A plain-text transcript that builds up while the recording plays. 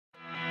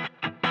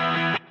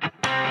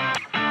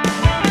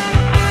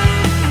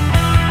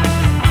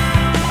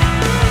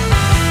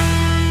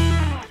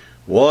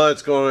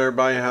What's going on,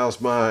 everybody? How's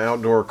my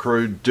outdoor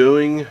crew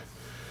doing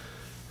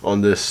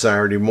on this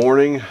Saturday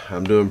morning?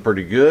 I'm doing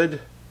pretty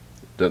good.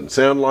 Doesn't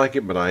sound like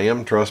it, but I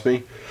am, trust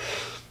me.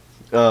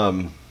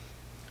 Going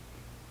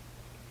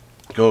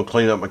to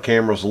clean up my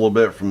cameras a little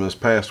bit from this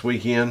past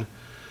weekend.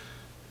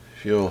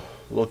 If you'll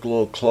look a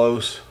little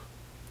close,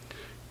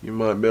 you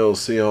might be able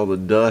to see all the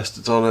dust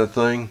that's on that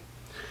thing.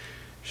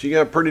 She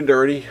got pretty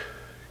dirty.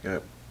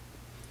 Got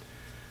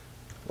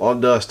a lot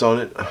of dust on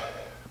it.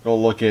 Gonna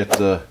look at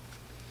the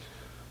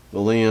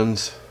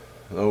lens,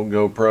 the old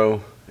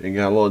GoPro. It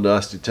got a little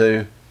dusty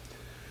too.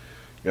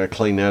 Gotta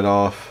clean that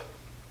off.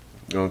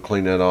 Gonna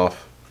clean that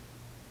off.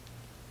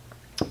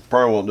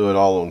 Probably won't do it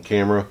all on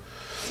camera.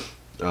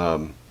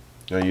 I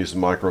use the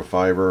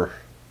microfiber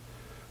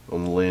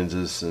on the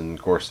lenses, and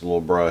of course the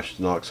little brush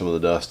to knock some of the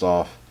dust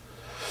off.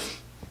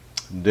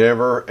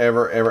 Never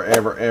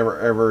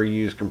ever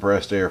use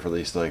compressed air for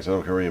these things. I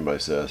don't care what anybody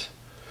says.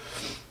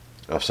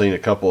 I've seen a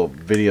couple of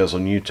videos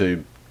on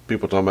YouTube,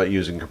 people talking about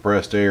using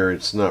compressed air.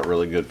 It's not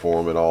really good for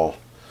them at all.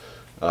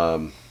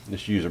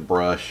 Just use a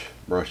brush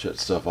that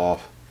stuff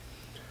off.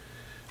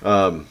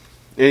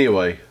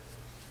 Anyway,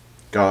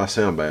 God, I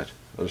sound bad.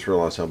 I just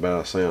realized how bad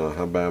I sound,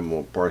 how bad I'm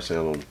going to probably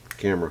sound on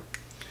camera.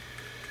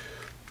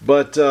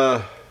 But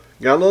got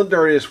a little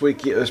dirty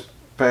this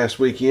past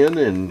weekend,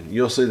 and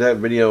you'll see that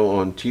video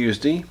on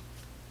Tuesday.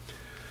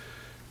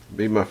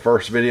 Be my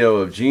first video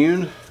of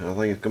June. I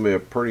think it's going to be a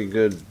pretty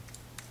good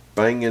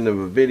banging of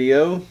a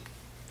video.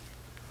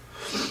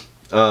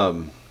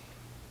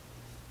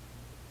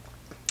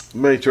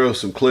 May throw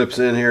some clips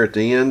in here at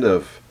the end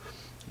of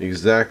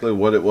exactly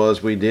what it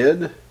was we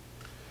did.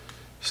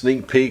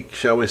 Sneak peek,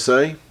 shall we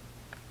say,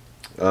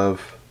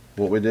 of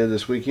what we did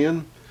this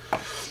weekend.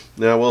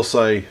 Now I will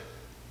say,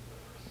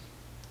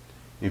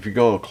 if you're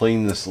going to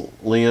clean this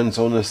lens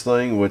on this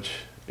thing, which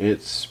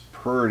it's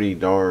pretty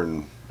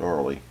darn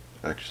gnarly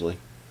actually,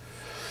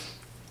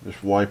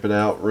 just wipe it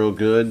out real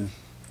good.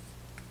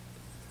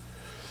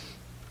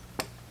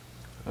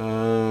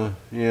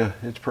 Yeah,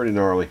 it's pretty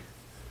gnarly.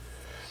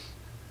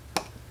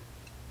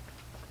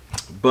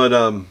 But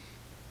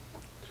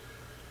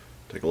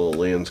take a little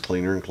lens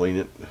cleaner and clean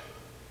it.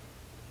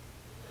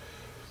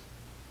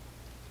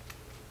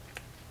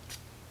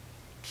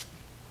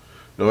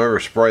 Don't ever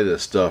spray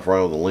this stuff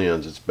right on the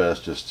lens. It's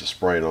best just to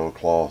spray it on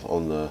cloth,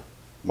 on the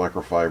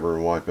microfiber,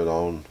 and wipe it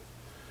on.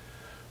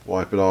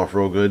 Wipe it off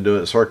real good. Do it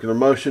in circular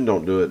motion.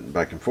 Don't do it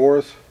back and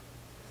forth.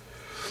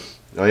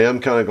 I am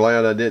kind of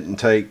glad I didn't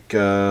take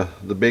the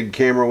big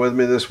camera with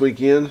me this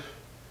weekend.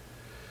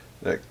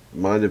 That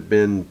might have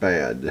been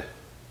bad.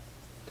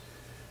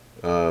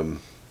 I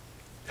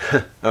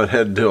would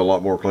have to do a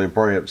lot more cleaning.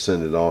 Probably have to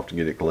send it off to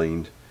get it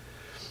cleaned.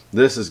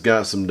 This has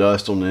got some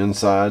dust on the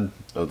inside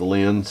of the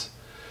lens,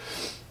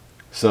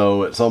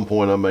 so at some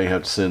point I may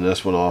have to send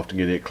this one off to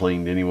get it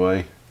cleaned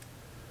anyway.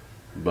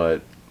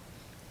 But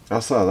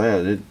outside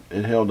of that,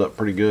 it held up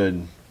pretty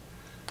good.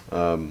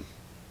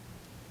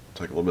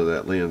 Take a little bit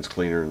of that lens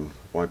cleaner and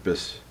wipe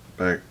this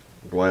back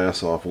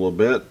glass off a little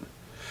bit.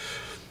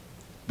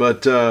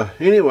 But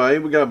anyway,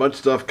 we got a bunch of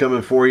stuff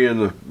coming for you in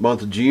the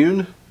month of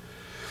June.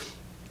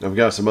 I've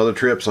got some other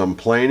trips I'm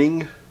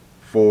planning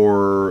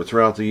for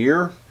throughout the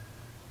year.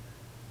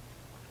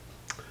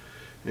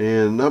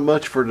 And not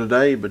much for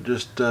today, but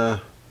just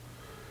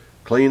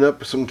clean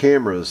up some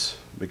cameras,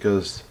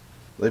 because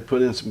they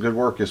put in some good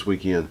work this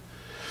weekend.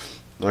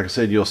 Like I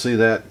said, you'll see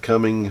that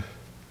coming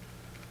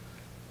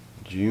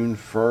June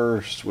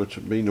 1st, which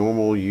would be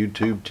normal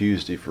YouTube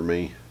Tuesday for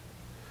me.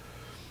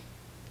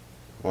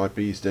 Wipe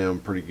these down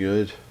pretty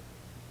good.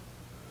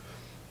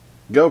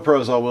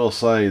 GoPros, I will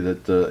say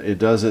that it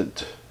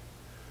doesn't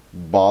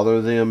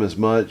bother them as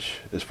much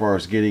as far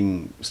as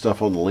getting stuff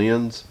on the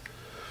lens,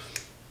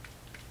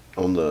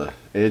 on the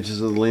edges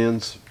of the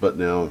lens. But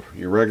now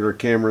your regular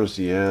cameras,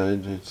 yeah,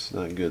 it's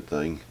not a good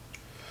thing.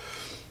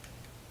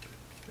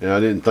 And I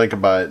didn't think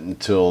about it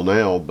until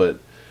now, but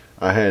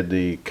I had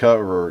the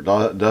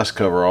dust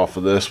cover off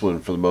of this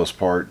one for the most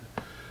part.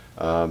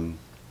 So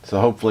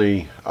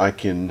hopefully I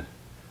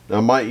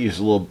might use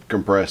a little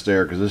compressed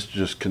air, because this is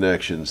just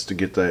connections, to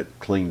get that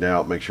cleaned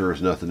out, make sure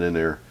there's nothing in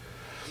there.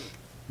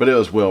 But it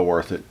was well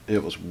worth it.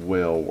 It was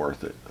well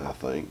worth it, I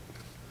think.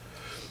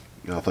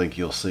 I think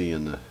you'll see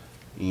in the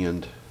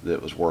end that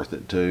it was worth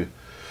it too.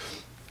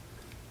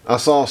 I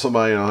saw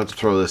somebody, and I'll have to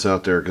throw this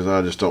out there because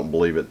I just don't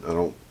believe it.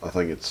 I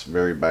think it's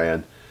very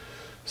bad.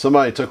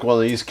 Somebody took one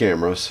of these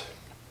cameras,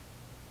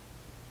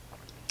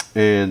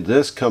 and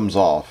this comes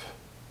off,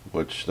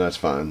 which that's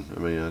fine. I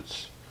mean,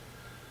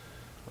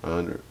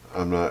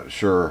 I'm not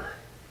sure.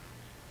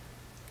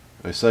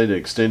 They say to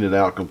extend it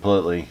out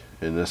completely,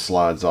 and this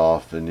slides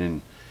off. And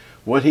then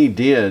what he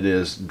did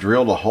is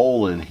drilled a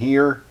hole in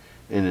here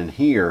and in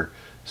here,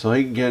 so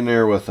he can get in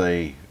there with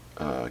a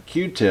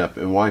Q-tip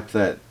and wipe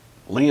that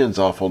lens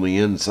off on the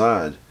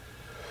inside.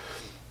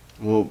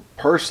 Well,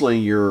 personally,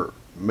 you're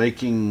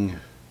making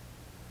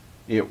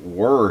it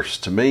worse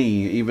to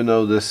me. Even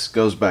though this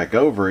goes back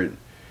over it,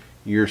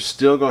 you're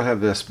still going to have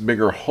this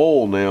bigger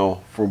hole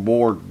now for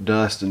more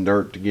dust and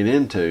dirt to get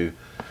into.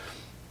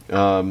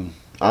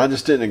 I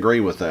just didn't agree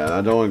with that.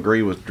 I don't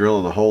agree with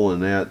drilling a hole in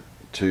that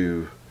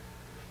to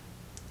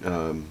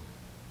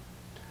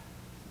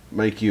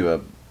make you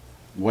a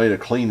way to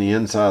clean the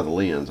inside of the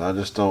lens. I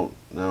just don't.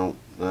 No,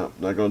 not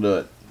gonna do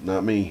it.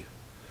 Not me.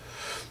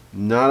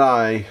 Not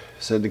I,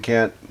 said the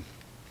cat.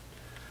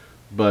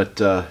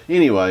 But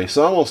anyway,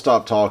 so I'm gonna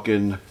stop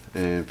talking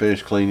and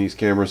finish cleaning these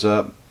cameras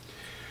up.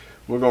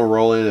 We're gonna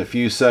roll in a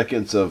few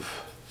seconds of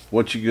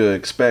what you could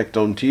expect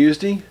on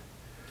Tuesday,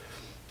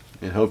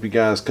 and hope you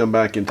guys come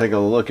back and take a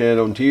look at it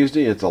on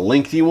Tuesday. It's a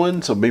lengthy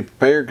one, so be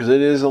prepared because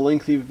it is a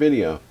lengthy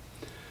video.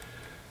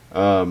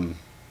 But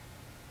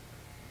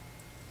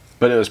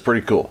it was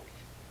pretty cool.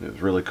 It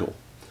was really cool.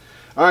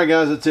 Alright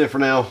guys, that's it for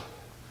now.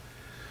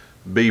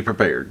 Be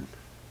prepared.